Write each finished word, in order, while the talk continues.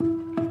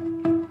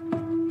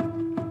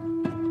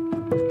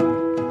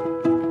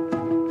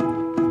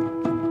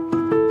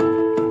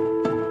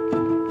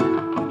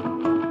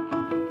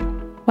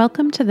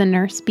Welcome to the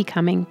Nurse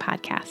Becoming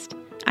podcast.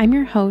 I'm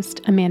your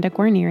host, Amanda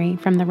Guarnieri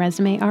from the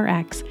Resume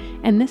RX,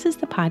 and this is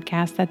the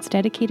podcast that's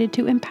dedicated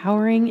to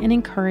empowering and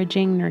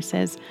encouraging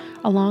nurses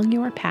along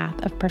your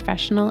path of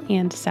professional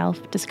and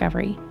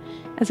self-discovery.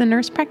 As a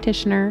nurse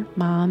practitioner,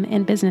 mom,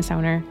 and business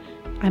owner,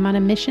 I'm on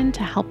a mission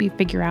to help you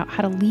figure out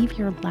how to leave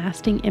your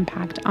lasting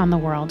impact on the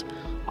world,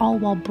 all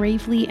while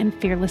bravely and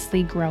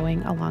fearlessly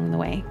growing along the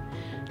way.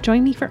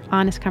 Join me for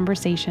honest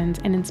conversations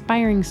and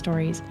inspiring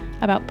stories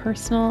about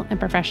personal and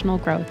professional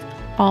growth,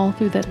 all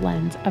through the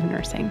lens of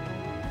nursing.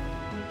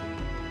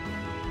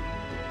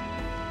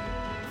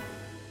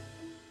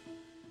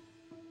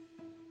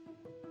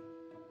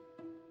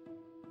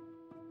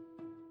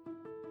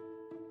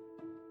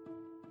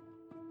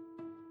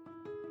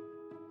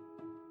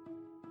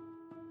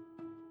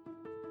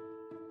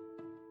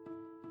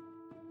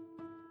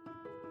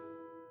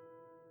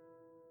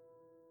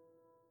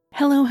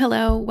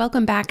 Hello.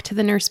 Welcome back to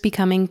the Nurse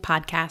Becoming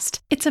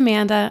podcast. It's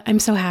Amanda. I'm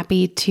so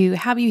happy to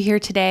have you here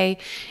today.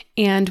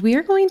 And we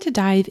are going to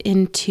dive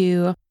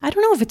into, I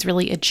don't know if it's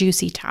really a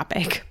juicy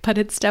topic, but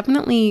it's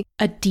definitely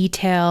a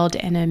detailed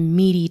and a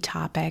meaty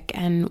topic,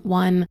 and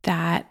one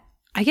that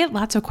I get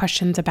lots of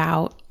questions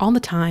about all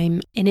the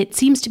time, and it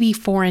seems to be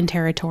foreign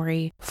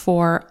territory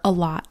for a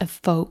lot of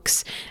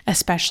folks,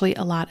 especially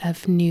a lot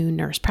of new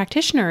nurse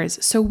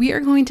practitioners. So we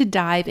are going to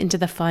dive into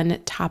the fun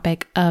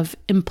topic of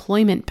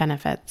employment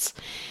benefits.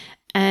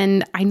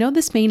 And I know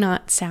this may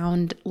not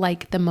sound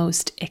like the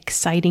most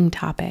exciting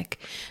topic,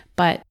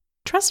 but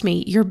trust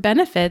me, your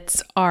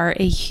benefits are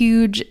a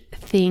huge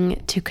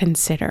thing to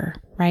consider,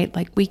 right?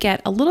 Like, we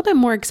get a little bit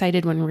more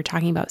excited when we're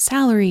talking about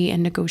salary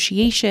and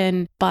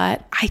negotiation,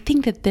 but I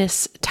think that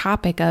this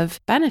topic of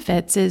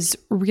benefits is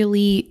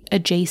really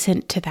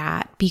adjacent to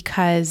that,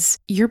 because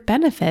your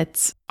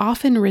benefits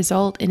often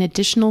result in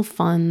additional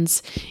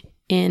funds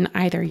in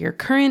either your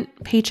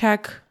current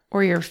paycheck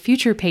or your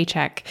future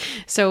paycheck.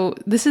 So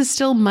this is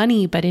still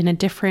money, but in a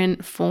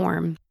different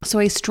form. So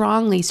I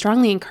strongly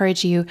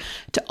encourage you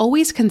to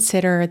always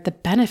consider the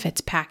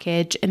benefits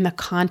package in the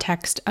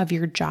context of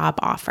your job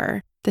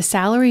offer. The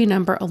salary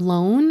number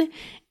alone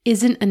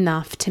isn't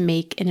enough to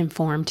make an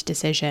informed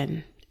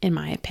decision, in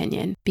my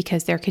opinion,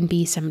 because there can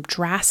be some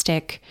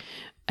drastic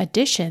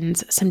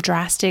additions, some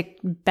drastic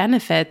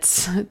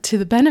benefits to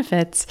the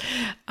benefits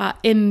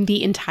in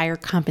the entire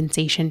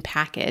compensation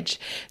package.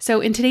 So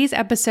in today's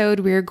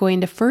episode, we're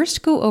going to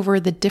first go over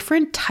the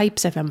different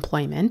types of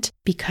employment,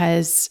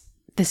 because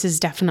this is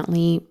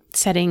definitely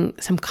setting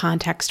some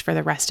context for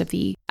the rest of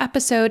the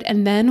episode.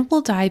 And then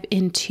we'll dive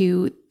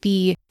into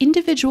the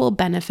individual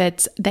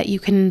benefits that you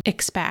can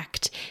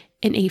expect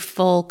in a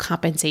full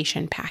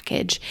compensation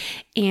package.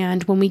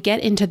 And when we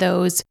get into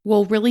those,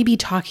 we'll really be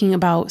talking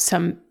about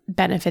some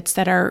benefits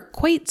that are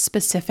quite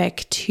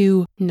specific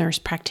to nurse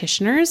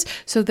practitioners.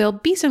 So there'll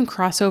be some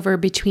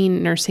crossover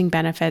between nursing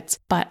benefits,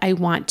 but I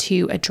want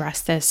to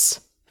address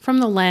this from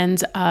the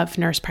lens of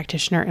nurse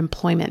practitioner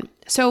employment.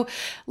 So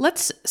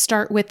let's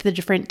start with the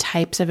different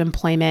types of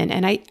employment.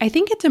 And I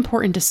think it's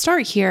important to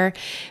start here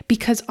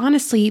because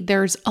honestly,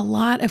 there's a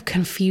lot of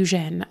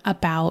confusion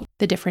about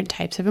the different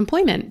types of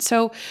employment.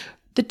 So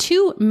the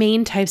two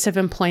main types of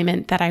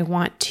employment that I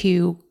want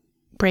to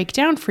break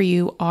down for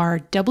you are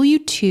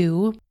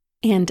W-2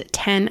 and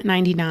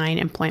 1099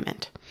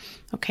 employment.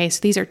 Okay, so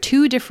these are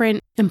two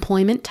different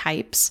employment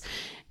types.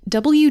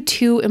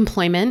 W-2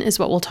 employment is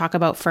what we'll talk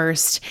about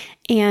first,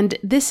 and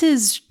this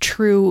is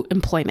true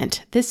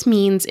employment. This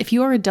means if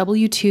you are a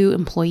W-2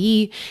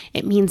 employee,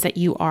 it means that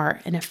you are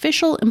an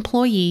official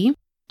employee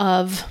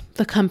of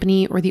the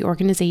company or the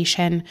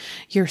organization.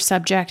 You're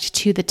subject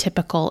to the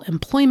typical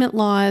employment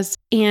laws,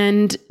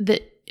 and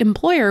the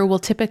employer will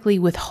typically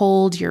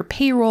withhold your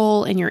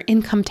payroll and your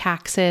income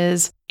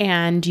taxes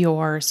and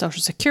your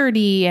Social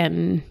Security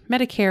and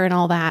Medicare and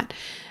all that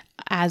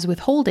as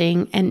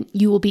withholding, and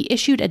you will be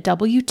issued a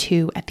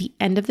W-2 at the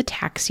end of the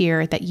tax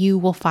year that you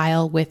will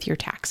file with your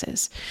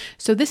taxes.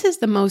 So this is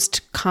the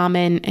most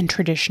common and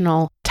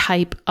traditional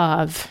type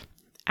of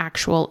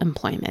actual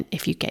employment.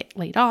 If you get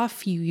laid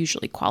off, you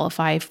usually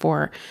qualify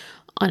for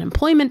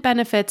unemployment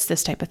benefits,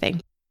 this type of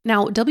thing.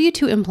 Now,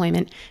 W-2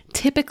 employment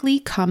typically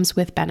comes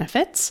with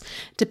benefits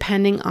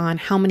depending on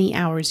how many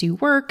hours you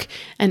work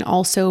and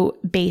also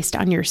based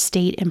on your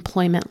state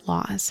employment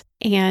laws.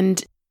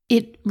 And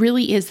it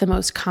really is the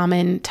most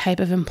common type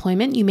of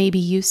employment you may be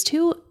used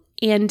to.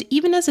 And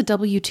even as a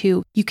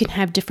W-2, you can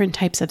have different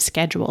types of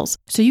schedules.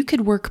 So you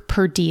could work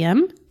per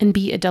diem and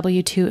be a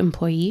W-2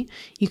 employee.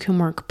 You can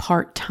work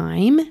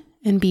part-time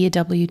and be a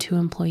W-2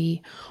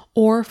 employee,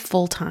 or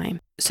full-time.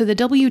 So the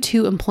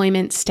W-2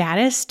 employment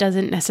status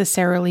doesn't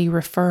necessarily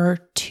refer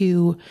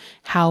to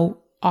how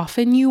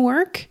often you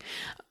work,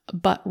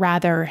 but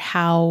rather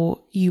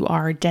how you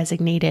are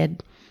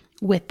designated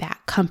with that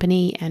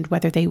company and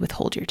whether they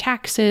withhold your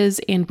taxes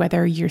and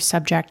whether you're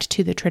subject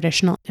to the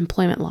traditional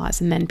employment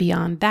laws. And then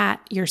beyond that,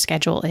 your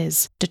schedule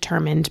is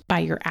determined by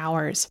your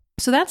hours.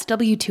 So that's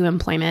W-2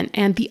 employment.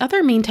 And the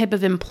other main type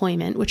of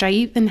employment, which I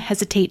even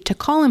hesitate to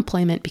call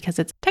employment because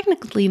it's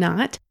technically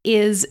not,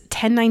 is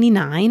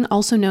 1099,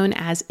 also known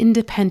as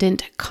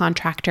independent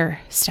contractor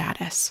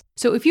status.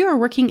 So if you are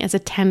working as a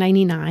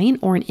 1099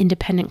 or an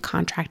independent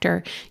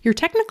contractor, you're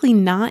technically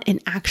not an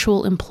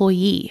actual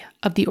employee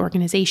of the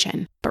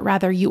organization, but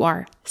rather you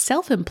are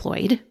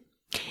self-employed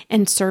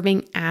and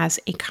serving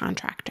as a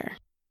contractor.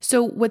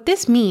 So what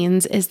this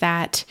means is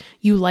that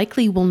you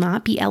likely will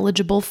not be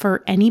eligible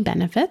for any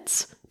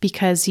benefits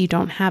because you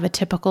don't have a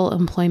typical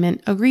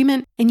employment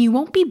agreement, and you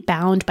won't be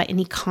bound by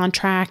any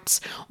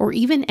contracts or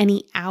even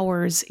any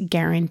hours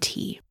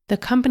guarantee. The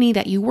company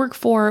that you work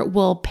for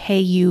will pay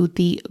you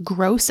the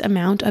gross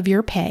amount of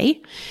your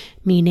pay,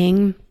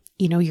 meaning,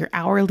 your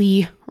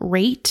hourly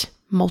rate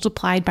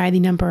multiplied by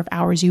the number of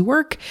hours you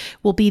work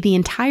will be the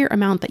entire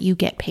amount that you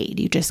get paid.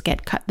 You just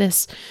get cut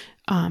this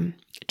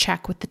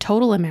check with the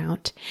total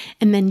amount.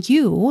 And then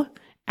you,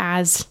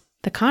 as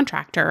the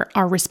contractor,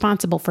 are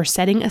responsible for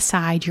setting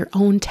aside your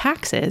own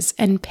taxes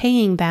and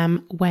paying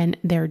them when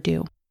they're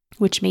due,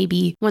 which may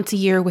be once a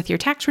year with your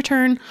tax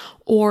return,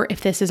 or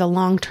if this is a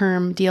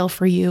long-term deal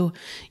for you,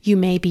 you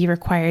may be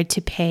required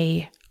to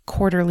pay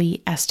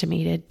quarterly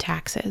estimated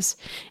taxes.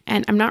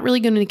 And I'm not really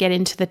going to get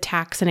into the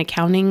tax and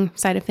accounting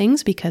side of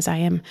things because I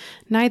am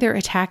neither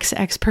a tax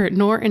expert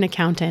nor an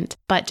accountant,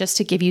 but just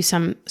to give you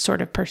some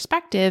sort of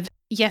perspective,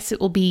 yes, it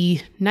will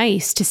be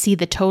nice to see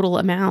the total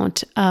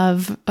amount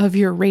of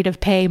your rate of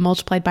pay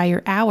multiplied by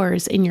your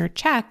hours in your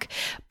check,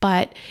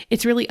 but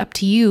it's really up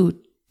to you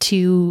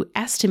to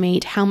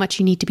estimate how much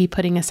you need to be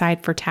putting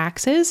aside for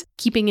taxes,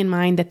 keeping in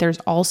mind that there's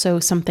also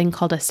something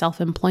called a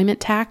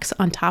self-employment tax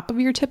on top of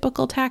your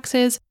typical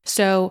taxes.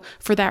 So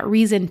for that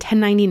reason,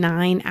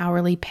 1099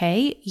 hourly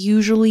pay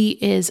usually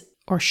is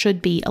or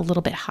should be a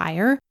little bit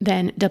higher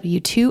than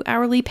W-2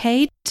 hourly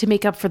pay to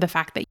make up for the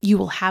fact that you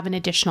will have an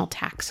additional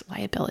tax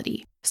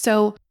liability.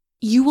 So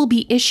you will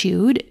be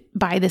issued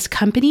by this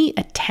company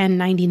a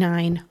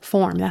 1099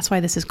 form. That's why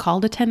this is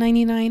called a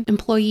 1099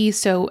 employee.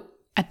 So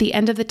at the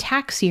end of the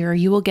tax year,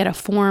 you will get a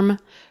form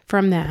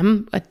from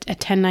them, a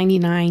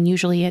 1099,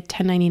 usually a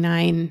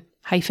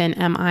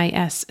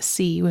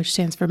 1099-MISC, which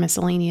stands for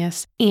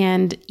miscellaneous,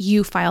 and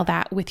you file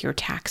that with your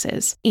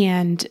taxes.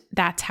 And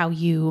that's how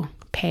you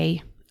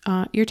pay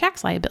your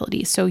tax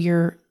liability. So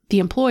the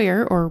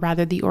employer, or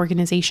rather the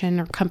organization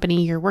or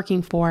company you're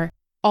working for,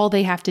 all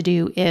they have to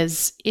do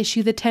is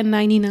issue the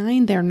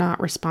 1099. They're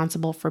not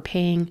responsible for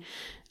paying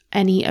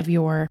any of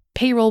your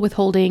payroll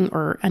withholding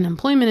or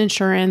unemployment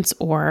insurance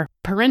or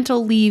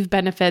parental leave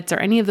benefits or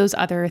any of those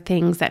other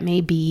things that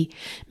may be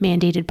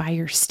mandated by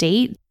your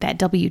state that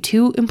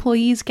W-2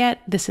 employees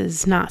get. This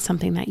is not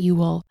something that you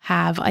will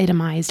have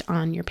itemized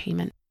on your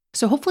payment.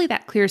 So hopefully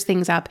that clears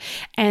things up.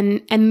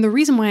 And the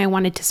reason why I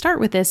wanted to start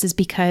with this is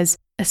because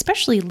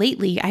especially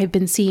lately, I've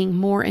been seeing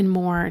more and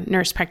more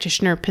nurse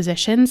practitioner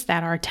positions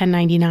that are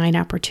 1099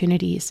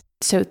 opportunities.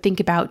 So think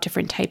about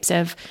different types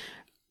of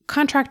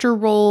contractor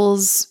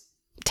roles,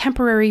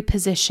 temporary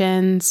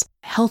positions,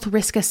 health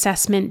risk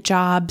assessment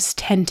jobs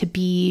tend to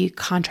be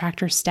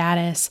contractor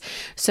status.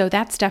 So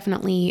that's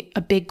definitely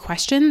a big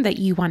question that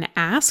you want to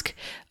ask.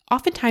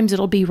 Oftentimes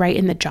it'll be right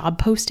in the job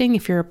posting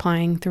if you're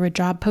applying through a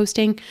job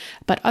posting,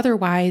 but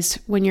otherwise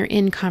when you're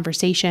in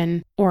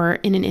conversation or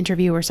in an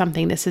interview or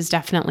something, this is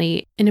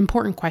definitely an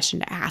important question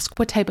to ask.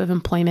 What type of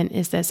employment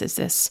is this? Is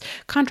this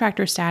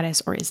contractor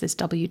status or is this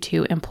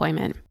W-2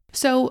 employment?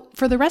 So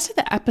for the rest of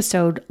the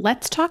episode,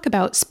 let's talk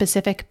about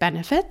specific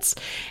benefits.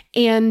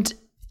 And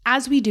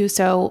as we do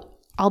so,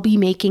 I'll be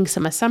making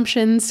some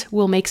assumptions.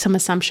 We'll make some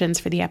assumptions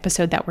for the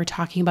episode that we're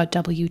talking about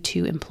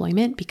W-2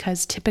 employment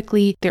because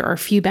typically there are a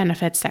few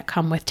benefits that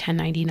come with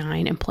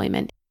 1099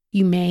 employment.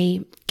 You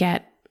may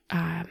get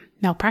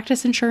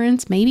malpractice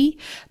insurance, maybe,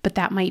 but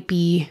that might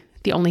be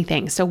the only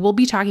thing. So we'll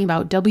be talking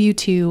about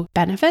W-2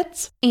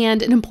 benefits.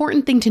 And an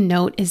important thing to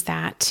note is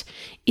that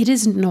it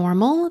is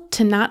normal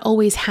to not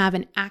always have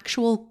an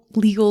actual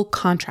legal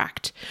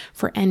contract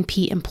for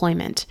NP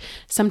employment.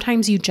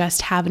 Sometimes you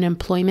just have an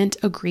employment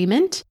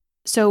agreement.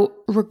 So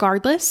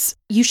regardless,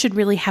 you should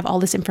really have all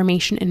this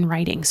information in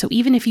writing. So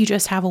even if you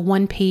just have a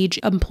one-page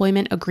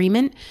employment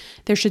agreement,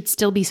 there should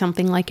still be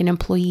something like an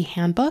employee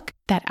handbook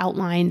that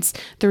outlines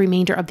the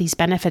remainder of these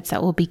benefits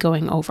that we'll be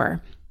going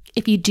over.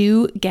 If you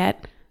do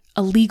get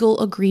a legal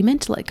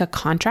agreement, like a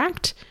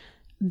contract,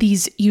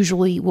 these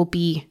usually will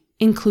be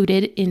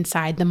included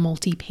inside the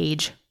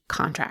multi-page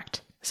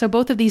contract. So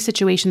both of these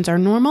situations are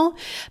normal,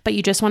 but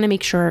you just want to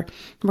make sure,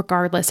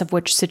 regardless of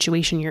which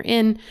situation you're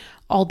in,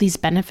 all these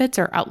benefits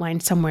are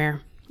outlined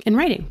somewhere in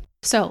writing.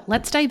 So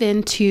let's dive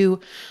into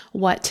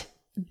what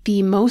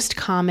the most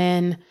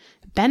common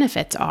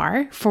benefits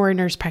are for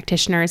nurse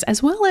practitioners,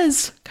 as well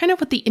as kind of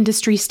what the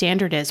industry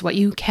standard is, what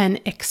you can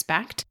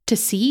expect to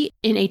see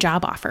in a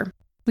job offer.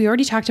 We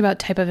already talked about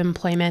type of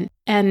employment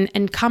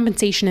and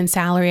compensation and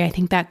salary. I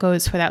think that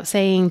goes without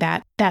saying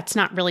that that's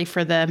not really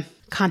for the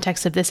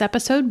context of this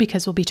episode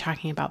because we'll be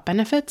talking about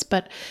benefits,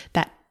 but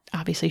that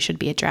obviously should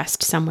be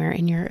addressed somewhere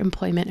in your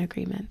employment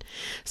agreement.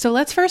 So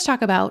let's first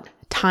talk about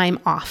time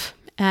off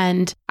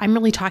And I'm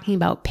really talking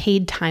about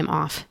paid time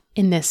off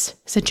in this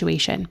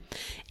situation.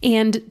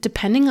 And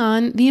depending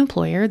on the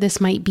employer,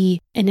 this might be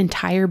an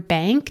entire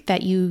bank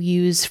that you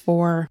use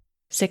for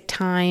sick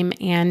time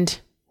and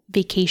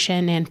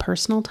vacation and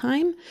personal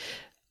time.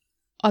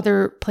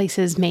 Other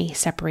places may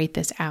separate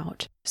this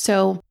out.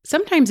 So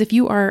sometimes if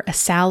you are a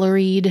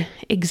salaried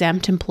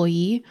exempt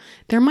employee,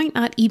 there might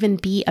not even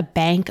be a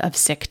bank of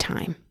sick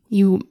time.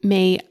 You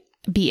may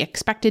be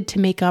expected to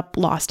make up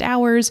lost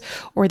hours,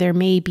 or there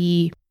may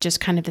be just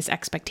kind of this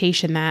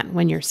expectation that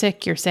when you're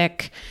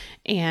sick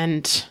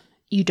and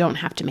you don't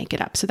have to make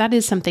it up. So that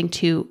is something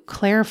to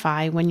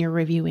clarify when you're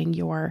reviewing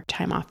your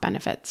time off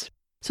benefits.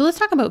 So let's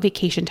talk about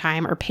vacation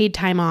time or paid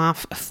time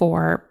off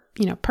for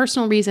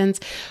personal reasons.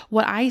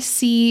 What I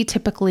see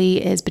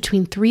typically is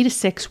between 3 to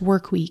 6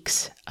 work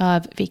weeks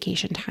of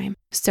vacation time.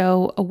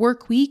 So a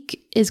work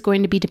week is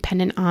going to be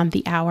dependent on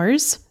the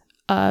hours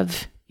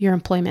of your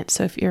employment.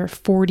 So if you're a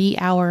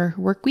 40-hour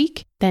work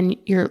week, then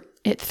you're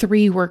at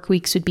 3 work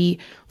weeks would be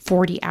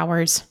 40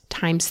 hours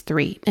times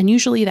 3. And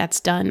usually that's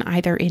done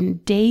either in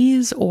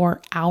days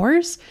or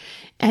hours.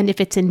 And if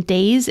it's in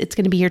days, it's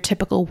going to be your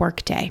typical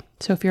work day.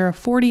 So if you're a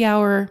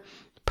 40-hour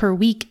per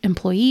week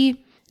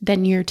employee,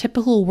 then your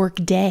typical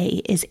work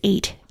day is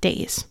 8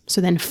 days.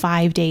 So then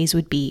 5 days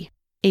would be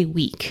a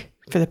week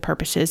for the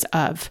purposes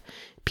of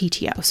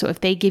PTO. So if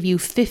they give you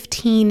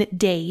 15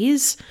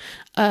 days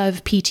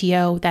of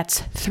PTO, that's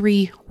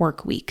 3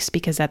 work weeks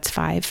because that's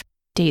 5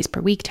 days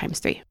per week times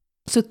 3.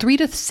 So 3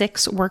 to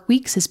 6 work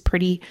weeks is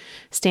pretty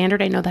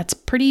standard. I know that's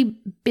pretty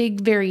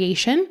big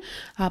variation,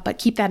 but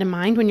keep that in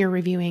mind when you're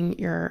reviewing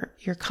your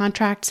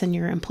contracts and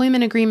your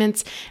employment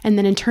agreements. And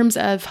then in terms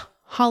of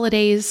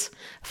holidays,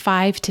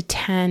 5 to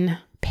 10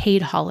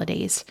 paid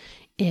holidays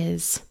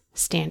is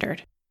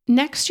standard.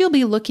 Next, you'll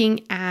be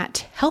looking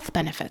at health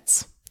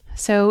benefits.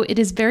 So it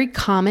is very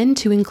common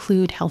to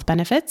include health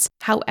benefits.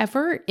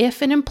 However,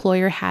 if an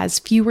employer has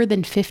fewer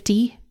than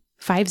 50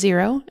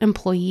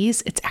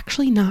 employees, it's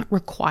actually not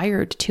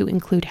required to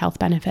include health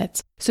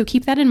benefits. So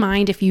keep that in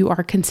mind if you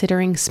are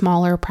considering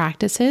smaller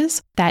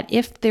practices, that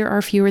if there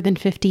are fewer than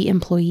 50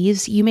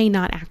 employees, you may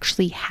not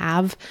actually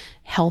have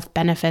health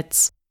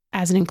benefits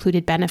as an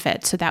included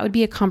benefit. So that would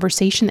be a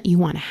conversation that you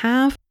want to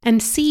have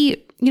and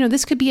see,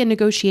 this could be a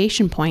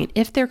negotiation point.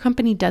 If their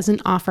company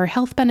doesn't offer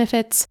health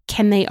benefits,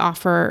 can they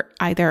offer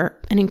either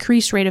an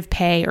increased rate of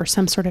pay or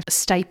some sort of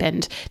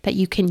stipend that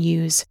you can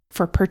use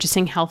for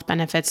purchasing health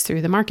benefits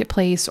through the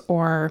marketplace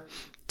or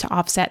to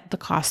offset the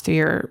cost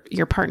through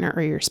your partner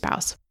or your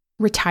spouse?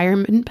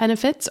 Retirement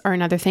benefits are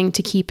another thing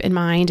to keep in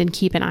mind and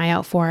keep an eye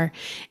out for.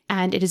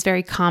 And it is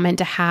very common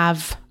to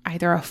have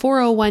either a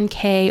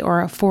 401k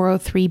or a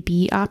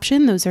 403b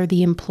option. Those are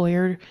the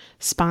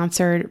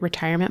employer-sponsored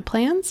retirement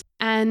plans.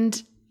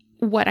 And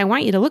what I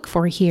want you to look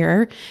for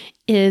here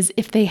is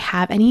if they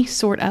have any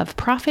sort of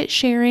profit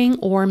sharing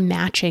or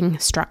matching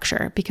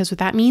structure, because what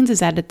that means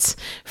is that it's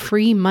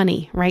free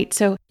money, right?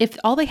 So if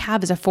all they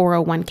have is a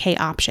 401k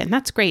option,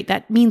 that's great.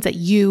 That means that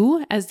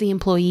you as the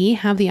employee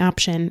have the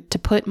option to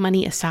put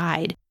money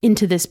aside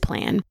into this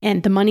plan.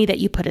 And the money that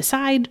you put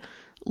aside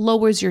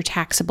lowers your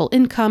taxable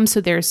income.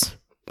 So there's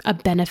a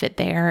benefit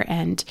there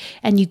and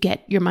you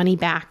get your money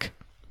back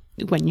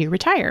when you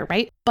retire,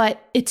 right?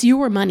 But it's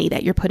your money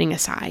that you're putting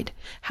aside.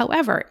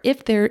 However,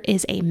 if there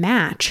is a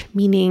match,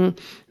 meaning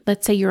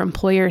let's say your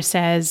employer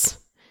says,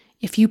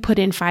 if you put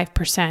in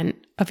 5%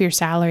 of your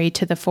salary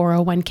to the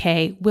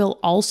 401k, we'll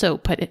also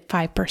put it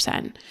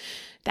 5%.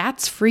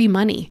 That's free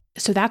money.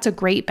 So that's a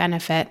great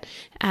benefit.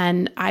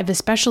 And I've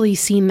especially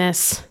seen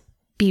this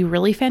be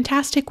really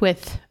fantastic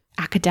with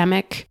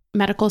academic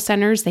medical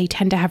centers. They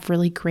tend to have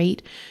really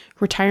great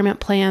retirement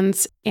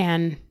plans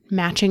and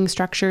matching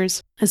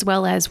structures, as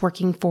well as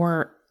working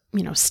for,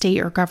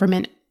 state or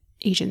government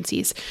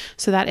agencies.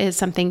 So that is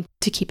something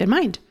to keep in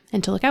mind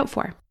and to look out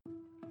for.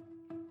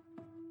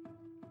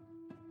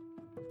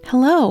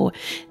 Hello.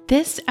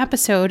 This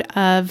episode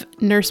of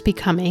Nurse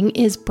Becoming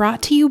is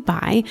brought to you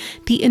by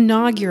the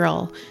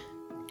inaugural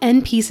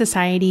NP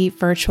Society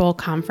Virtual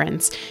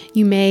Conference.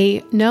 You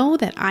may know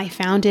that I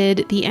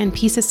founded the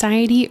NP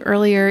Society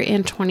earlier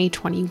in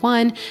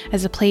 2021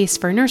 as a place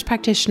for nurse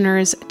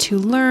practitioners to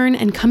learn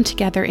and come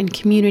together in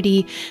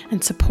community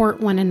and support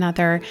one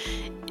another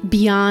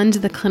beyond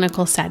the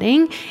clinical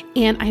setting.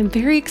 And I'm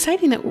very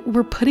excited that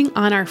we're putting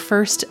on our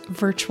first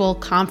virtual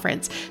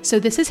conference. So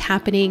this is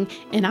happening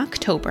in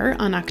October,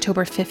 on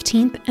October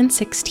 15th and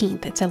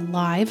 16th. It's a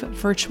live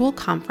virtual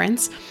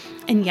conference.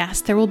 And yes,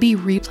 there will be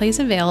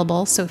replays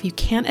available. So if you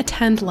can't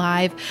attend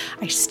live,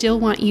 I still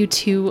want you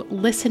to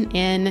listen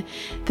in.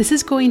 This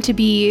is going to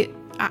be,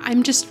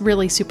 I'm just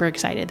really super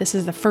excited. This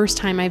is the first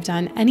time I've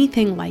done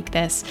anything like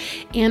this.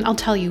 And I'll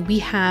tell you, we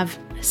have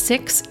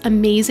 6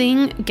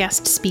 amazing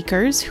guest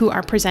speakers who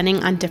are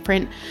presenting on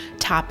different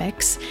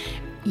topics.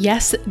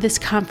 Yes, this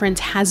conference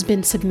has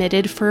been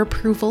submitted for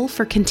approval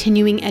for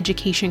continuing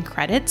education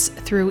credits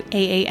through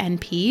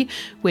AANP,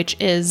 which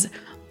is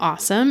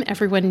awesome.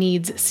 Everyone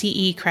needs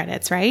CE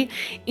credits, right?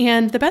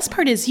 And the best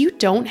part is you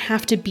don't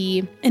have to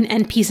be an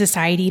NP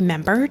Society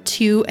member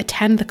to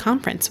attend the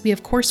conference. We,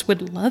 of course,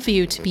 would love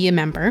you to be a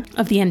member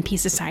of the NP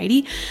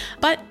Society,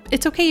 but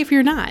it's okay if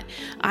you're not.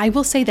 I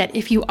will say that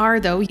if you are,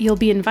 though, you'll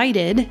be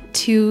invited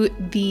to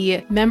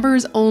the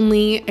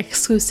members-only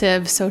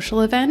exclusive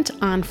social event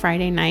on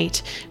Friday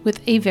night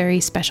with a very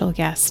special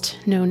guest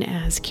known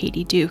as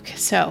Katie Duke.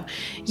 So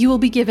you will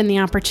be given the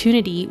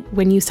opportunity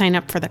when you sign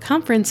up for the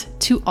conference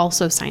to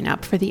also sign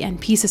up for the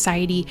NP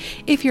Society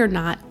if you're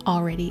not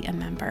already a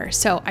member.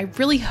 So I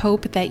really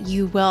hope that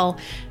you will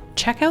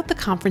check out the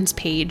conference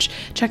page,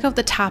 check out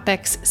the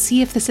topics,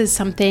 see if this is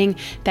something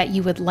that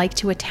you would like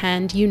to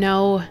attend. You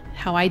know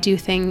how I do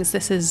things.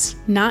 This is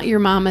not your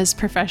mama's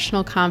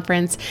professional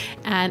conference,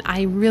 and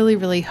I really,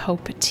 really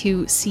hope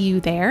to see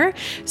you there.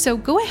 So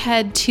go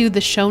ahead to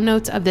the show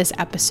notes of this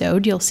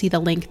episode. You'll see the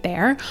link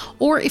there.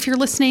 Or if you're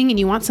listening and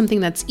you want something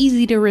that's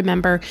easy to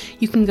remember,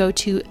 you can go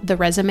to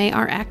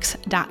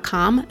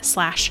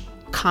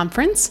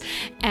theresumérx.com/conference,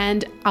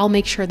 and I'll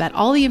make sure that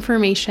all the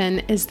information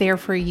is there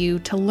for you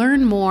to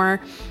learn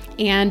more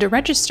and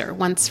register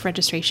once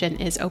registration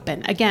is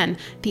open. Again,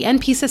 the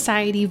NP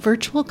Society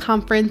virtual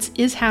conference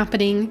is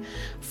happening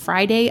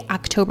Friday,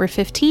 October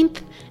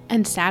 15th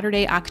and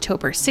Saturday,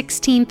 October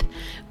 16th.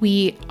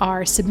 We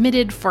are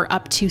submitted for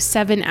up to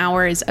 7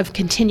 hours of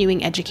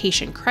continuing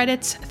education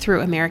credits through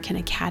American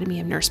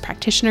Academy of Nurse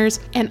Practitioners.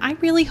 And I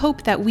really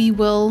hope that we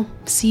will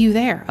see you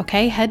there,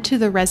 okay? Head to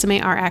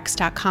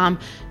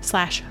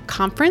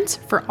theresumérx.com/conference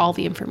for all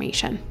the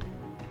information.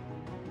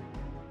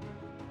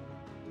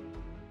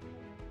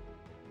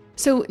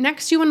 So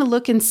next, you want to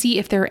look and see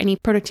if there are any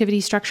productivity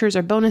structures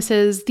or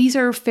bonuses. These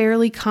are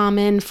fairly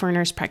common for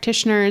nurse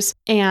practitioners,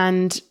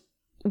 and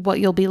what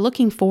you'll be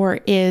looking for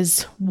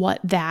is what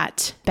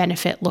that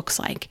benefit looks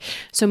like.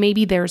 So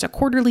maybe there's a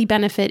quarterly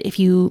benefit if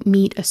you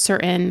meet a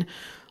certain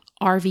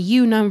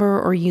RVU number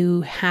or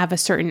you have a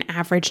certain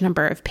average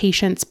number of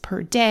patients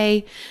per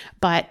day,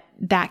 but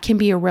that can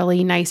be a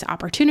really nice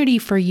opportunity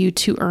for you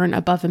to earn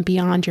above and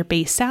beyond your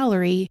base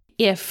salary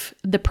if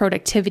the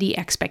productivity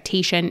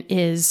expectation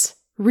is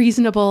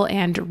reasonable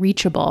and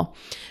reachable,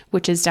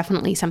 which is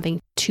definitely something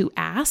to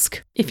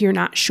ask if you're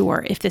not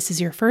sure if this is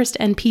your first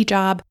NP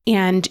job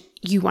and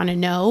you want to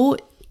know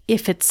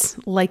if it's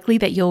likely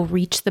that you'll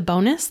reach the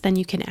bonus. Then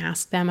you can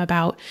ask them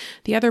about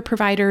the other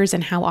providers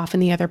and how often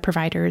the other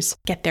providers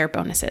get their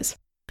bonuses.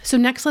 So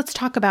next, let's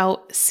talk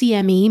about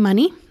CME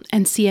money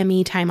and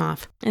CME time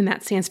off, and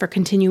that stands for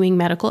continuing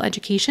medical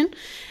education.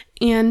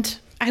 And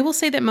I will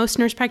say that most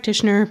nurse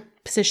practitioner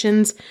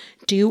positions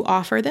do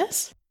offer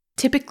this.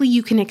 Typically,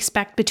 you can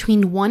expect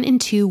between 1 and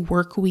 2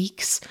 work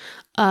weeks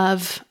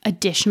of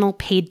additional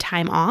paid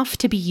time off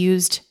to be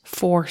used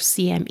for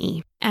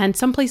CME. And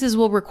some places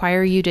will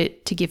require you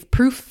to give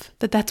proof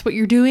that that's what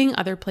you're doing.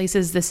 Other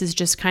places, this is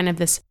just kind of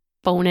this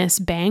bonus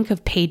bank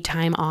of paid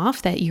time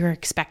off that you're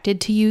expected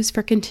to use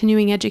for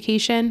continuing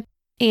education.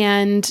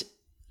 And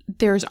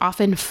there's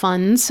often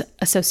funds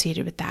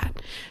associated with that.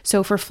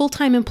 So for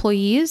full-time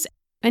employees,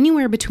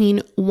 anywhere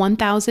between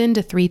 $1,000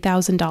 to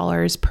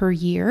 $3,000 per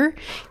year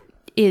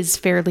is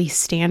fairly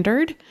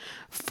standard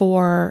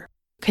for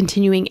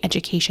continuing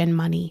education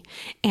money.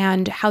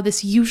 And how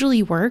this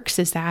usually works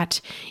is that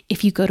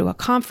if you go to a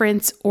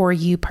conference or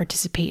you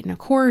participate in a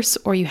course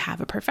or you have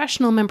a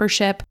professional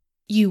membership,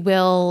 you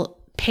will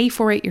pay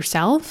for it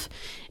yourself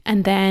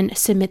and then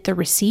submit the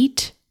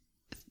receipt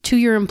to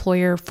your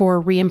employer for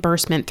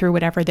reimbursement through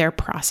whatever their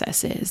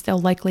process is.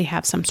 They'll likely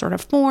have some sort of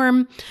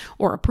form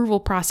or approval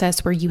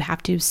process where you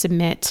have to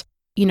submit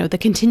the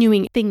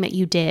continuing thing that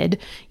you did,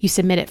 you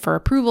submit it for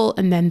approval,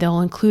 and then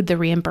they'll include the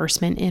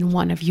reimbursement in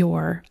one of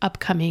your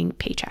upcoming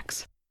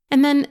paychecks.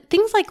 And then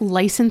things like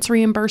license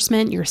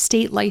reimbursement, your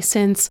state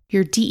license,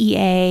 your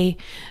DEA,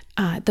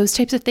 those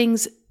types of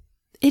things,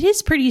 it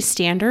is pretty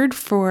standard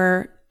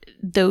for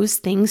those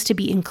things to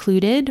be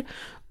included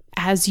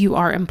as you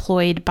are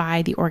employed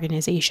by the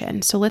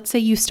organization. So let's say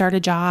you start a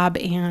job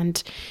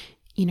and,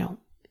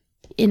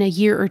 in a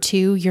year or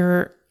two,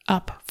 you're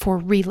up for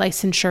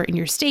relicensure in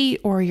your state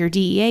or your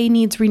DEA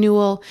needs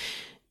renewal.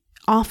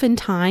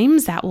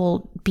 Oftentimes that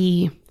will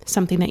be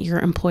something that your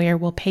employer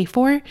will pay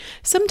for.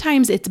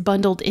 Sometimes it's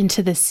bundled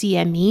into the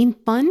CME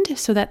fund.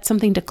 So that's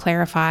something to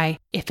clarify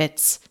if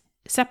it's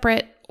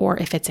separate or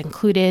if it's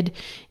included,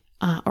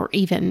 or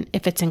even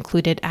if it's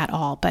included at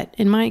all. But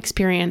in my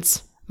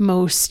experience,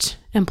 most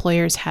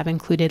employers have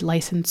included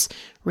license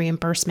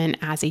reimbursement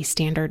as a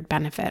standard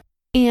benefit.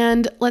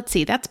 And let's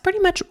see, that's pretty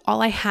much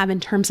all I have in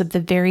terms of the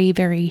very,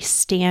 very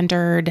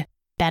standard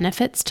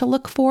benefits to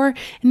look for.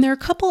 And there are a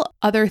couple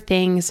other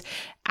things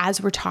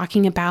as we're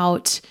talking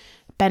about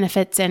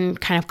benefits and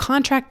kind of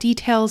contract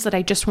details that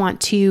I just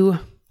want to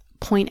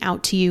point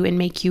out to you and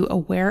make you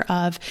aware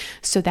of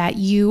so that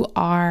you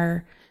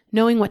are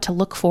knowing what to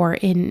look for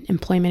in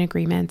employment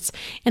agreements.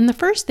 And the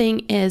first thing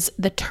is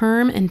the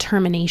term and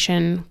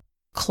termination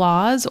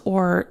clause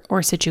or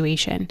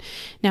situation.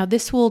 Now,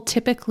 this will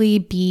typically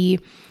be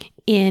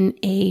in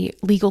a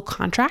legal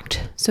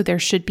contract. So there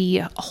should be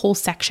a whole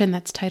section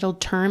that's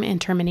titled term and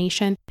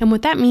termination. And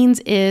what that means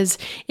is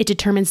it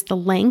determines the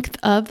length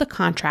of the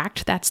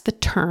contract. That's the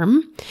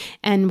term.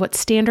 And what's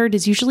standard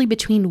is usually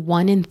between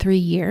 1 and 3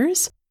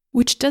 years,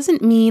 which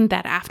doesn't mean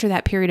that after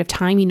that period of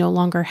time, you no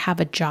longer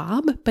have a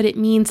job, but it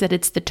means that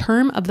it's the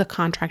term of the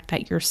contract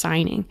that you're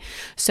signing.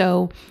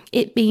 So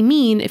it may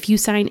mean if you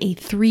sign a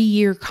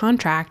 3-year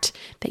contract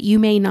that you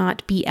may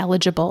not be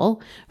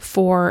eligible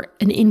for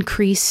an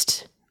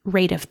increased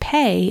rate of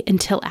pay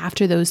until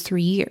after those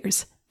 3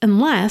 years,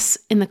 unless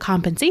in the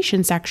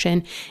compensation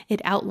section,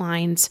 it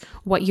outlines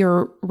what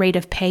your rate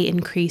of pay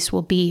increase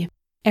will be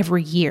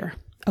every year.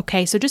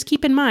 Okay, so just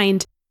keep in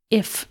mind,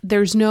 if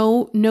there's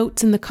no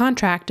notes in the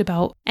contract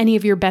about any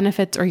of your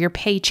benefits or your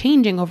pay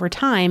changing over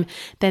time,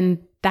 then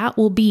that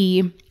will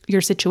be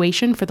your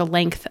situation for the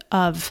length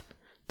of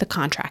the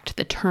contract,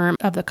 the term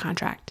of the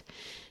contract.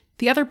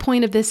 The other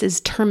point of this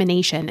is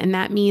termination, and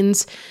that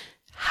means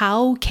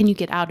how can you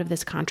get out of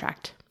this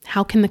contract?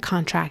 How can the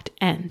contract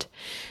end?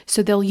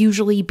 So there'll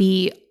usually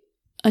be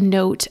a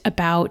note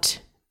about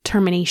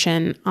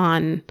termination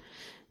on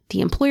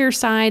the employer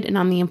side and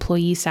on the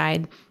employee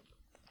side.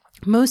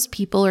 Most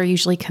people are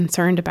usually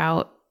concerned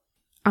about,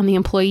 on the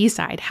employee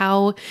side,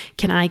 how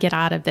can I get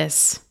out of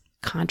this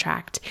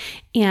contract?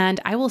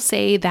 And I will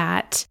say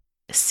that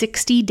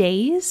 60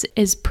 days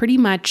is pretty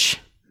much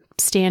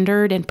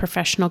standard and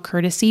professional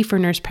courtesy for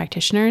nurse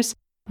practitioners.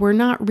 We're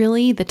not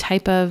really the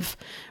type of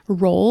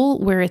role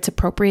where it's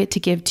appropriate to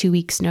give 2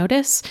 weeks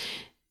notice.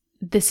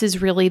 This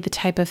is really the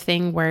type of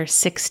thing where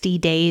 60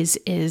 days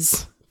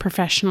is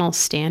professional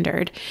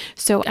standard.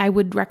 So I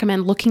would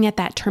recommend looking at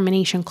that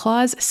termination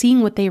clause,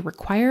 seeing what they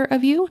require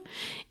of you.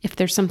 If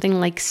there's something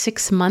like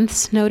 6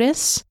 months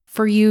notice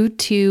for you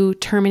to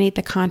terminate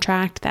the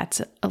contract,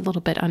 that's a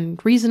little bit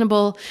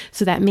unreasonable.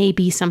 So that may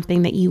be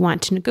something that you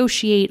want to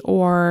negotiate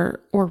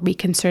or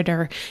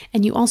reconsider.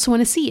 And you also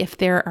want to see if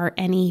there are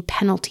any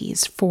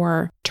penalties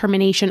for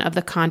termination of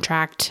the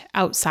contract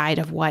outside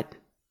of what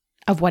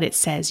it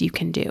says you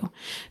can do.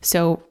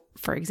 So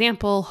for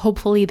example,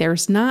 hopefully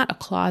there's not a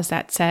clause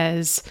that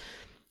says,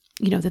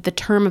 that the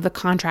term of the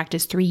contract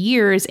is 3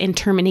 years and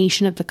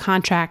termination of the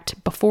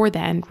contract before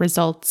then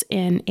results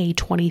in a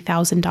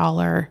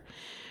 $20,000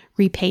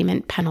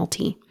 repayment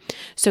penalty.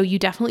 So you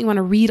definitely want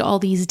to read all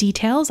these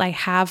details. I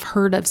have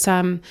heard of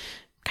some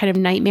kind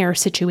of nightmare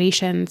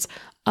situations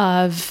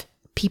of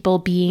people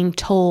being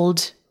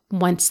told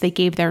once they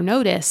gave their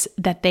notice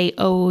that they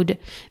owed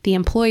the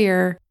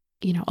employer,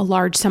 a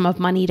large sum of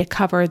money to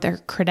cover their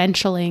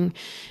credentialing.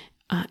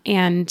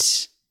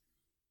 And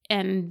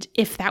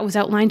if that was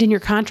outlined in your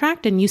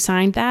contract and you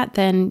signed that,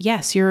 then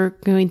yes, you're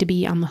going to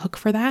be on the hook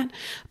for that.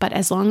 But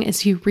as long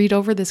as you read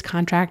over this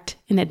contract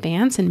in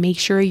advance and make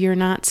sure you're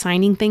not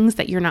signing things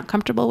that you're not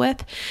comfortable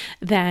with,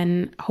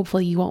 then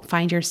hopefully you won't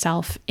find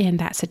yourself in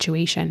that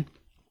situation.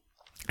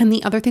 And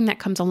the other thing that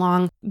comes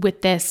along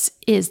with this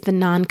is the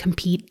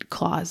non-compete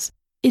clause.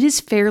 It is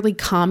fairly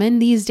common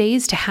these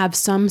days to have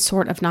some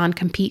sort of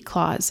non-compete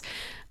clause.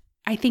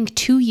 I think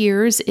 2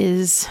 years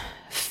is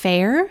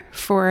fair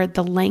for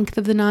the length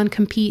of the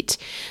non-compete,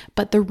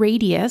 but the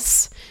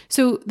radius.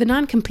 So the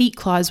non-compete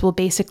clause will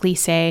basically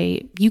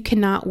say you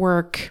cannot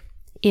work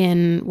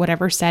in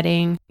whatever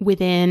setting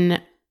within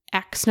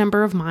X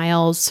number of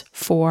miles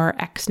for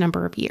X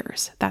number of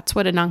years. That's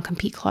what a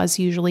non-compete clause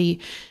usually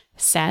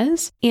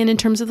says. And in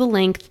terms of the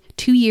length,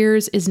 2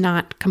 years is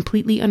not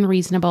completely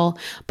unreasonable,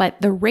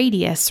 but the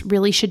radius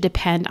really should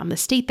depend on the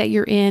state that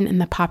you're in and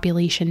the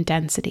population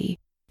density,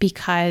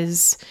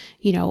 because,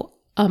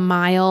 a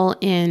mile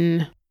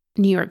in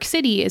New York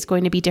City is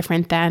going to be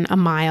different than a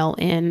mile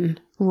in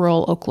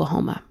rural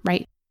Oklahoma,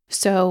 right?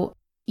 So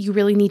you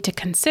really need to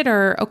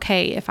consider,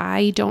 okay, if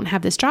I don't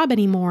have this job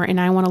anymore and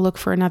I want to look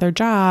for another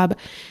job,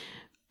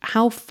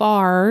 how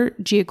far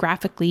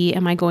geographically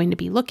am I going to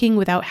be looking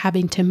without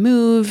having to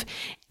move?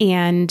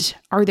 And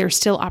are there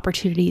still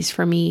opportunities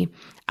for me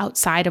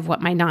outside of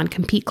what my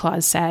non-compete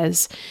clause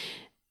says?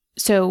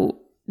 So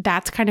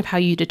that's kind of how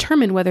you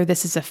determine whether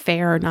this is a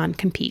fair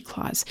non-compete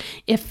clause.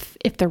 If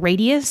the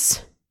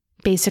radius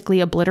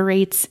basically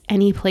obliterates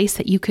any place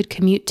that you could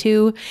commute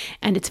to,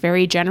 and it's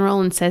very general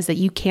and says that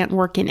you can't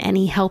work in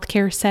any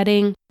healthcare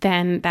setting,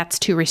 then that's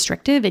too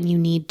restrictive and you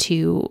need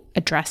to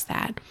address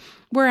that.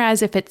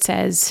 Whereas if it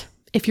says,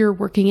 if you're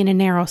working in a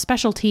narrow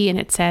specialty and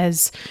it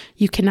says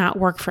you cannot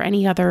work for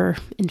any other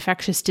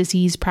infectious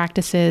disease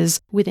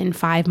practices within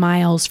 5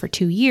 miles for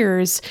 2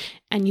 years,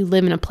 and you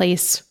live in a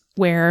place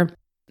where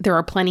there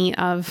are plenty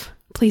of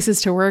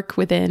places to work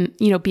within,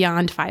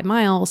 beyond 5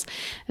 miles,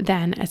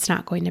 then it's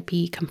not going to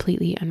be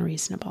completely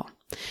unreasonable.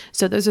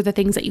 So those are the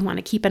things that you want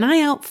to keep an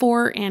eye out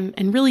for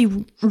and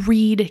really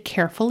read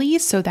carefully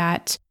so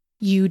that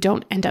you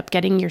don't end up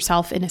getting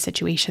yourself in a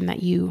situation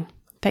that you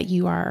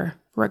are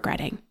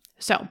regretting.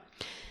 So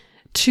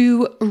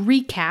to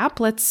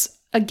recap, let's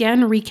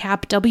again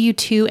recap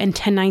W-2 and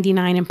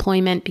 1099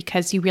 employment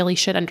because you really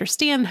should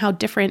understand how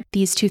different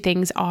these two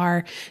things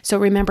are. So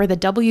remember, the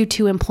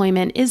W-2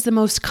 employment is the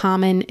most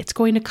common. It's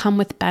going to come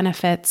with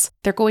benefits.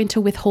 They're going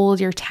to withhold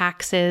your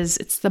taxes.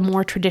 It's the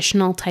more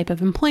traditional type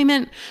of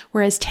employment,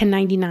 whereas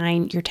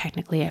 1099, you're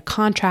technically a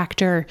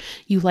contractor.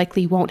 You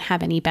likely won't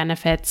have any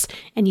benefits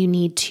and you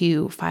need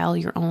to file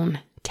your own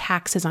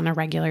taxes on a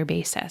regular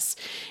basis.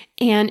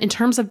 And in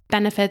terms of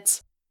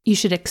benefits, you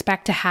should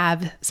expect to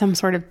have some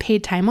sort of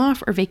paid time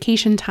off or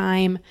vacation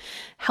time,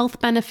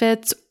 health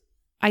benefits,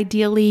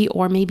 ideally,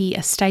 or maybe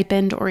a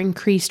stipend or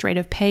increased rate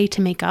of pay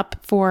to make up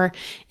for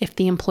if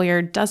the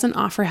employer doesn't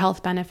offer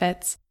health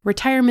benefits.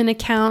 Retirement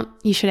account,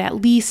 you should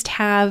at least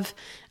have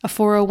a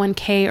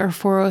 401k or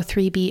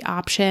 403b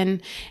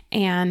option,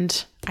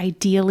 and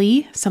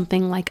ideally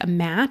something like a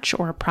match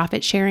or a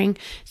profit sharing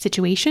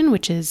situation,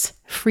 which is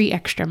free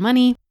extra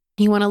money.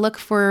 You want to look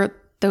for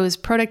those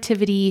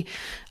productivity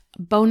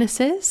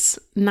bonuses.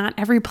 Not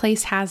every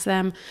place has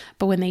them,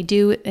 but when they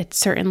do, it's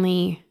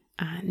certainly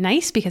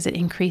nice because it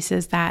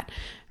increases that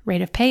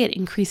rate of pay. It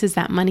increases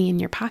that money in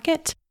your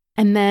pocket.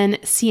 And then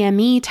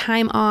CME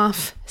time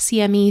off,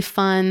 CME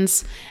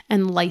funds,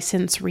 and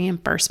license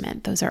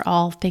reimbursement. Those are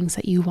all things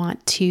that you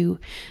want to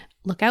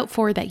look out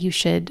for, that you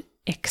should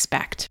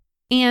expect.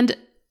 And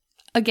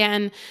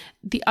again,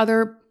 the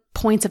other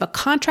points of a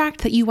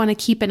contract that you want to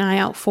keep an eye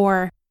out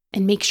for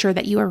and make sure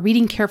that you are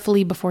reading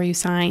carefully before you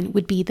sign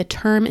would be the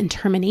term and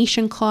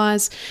termination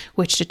clause,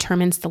 which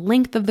determines the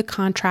length of the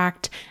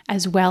contract,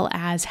 as well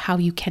as how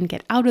you can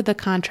get out of the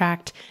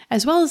contract,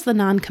 as well as the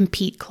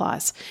non-compete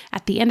clause.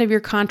 At the end of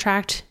your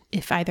contract,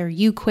 if either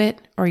you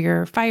quit or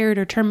you're fired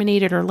or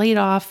terminated or laid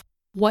off,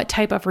 what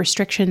type of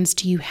restrictions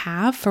do you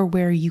have for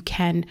where you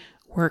can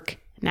work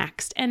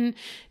next? And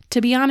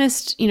to be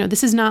honest,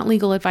 this is not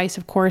legal advice.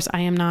 Of course,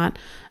 I am not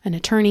an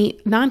attorney.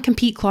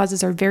 Non-compete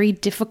clauses are very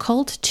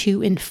difficult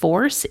to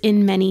enforce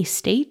in many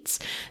states.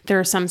 There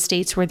are some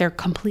states where they're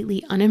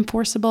completely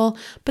unenforceable,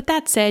 but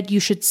that said, you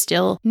should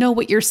still know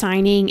what you're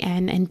signing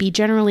and be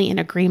generally in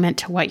agreement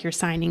to what you're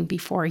signing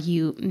before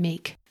you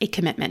make a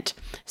commitment.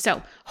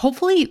 So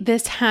hopefully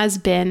this has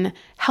been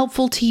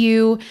helpful to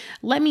you.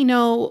 Let me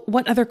know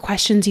what other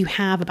questions you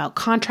have about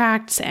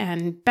contracts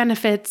and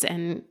benefits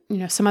and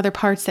some other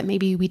parts that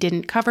maybe we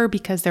didn't cover,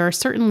 because there are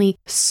certainly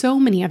so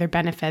many other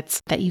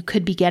benefits that you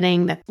could be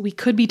getting that we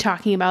could be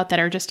talking about that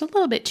are just a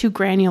little bit too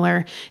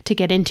granular to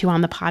get into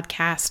on the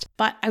podcast.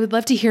 But I would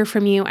love to hear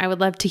from you. I would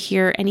love to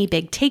hear any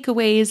big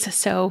takeaways.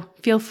 So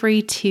feel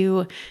free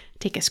to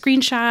take a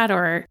screenshot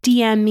or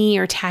DM me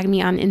or tag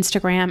me on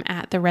Instagram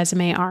at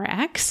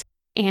TheResumeRx.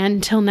 And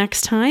until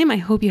next time, I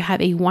hope you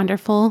have a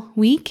wonderful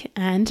week,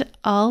 and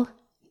I'll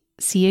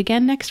see you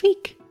again next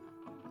week.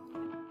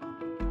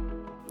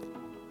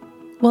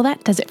 Well,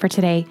 that does it for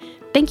today.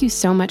 Thank you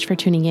so much for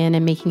tuning in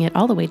and making it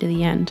all the way to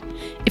the end.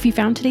 If you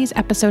found today's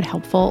episode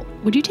helpful,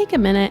 would you take a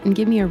minute and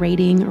give me a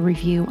rating or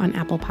review on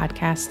Apple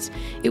Podcasts?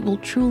 It will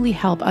truly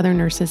help other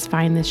nurses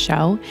find this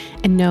show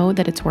and know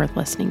that it's worth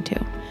listening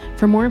to.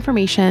 For more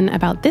information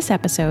about this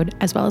episode,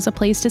 as well as a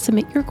place to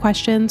submit your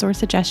questions or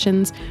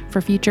suggestions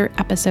for future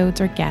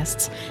episodes or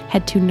guests,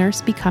 head to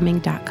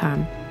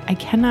nursebecoming.com. I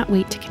cannot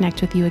wait to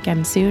connect with you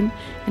again soon.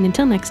 And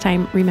until next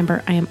time,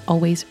 remember, I am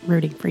always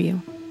rooting for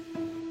you.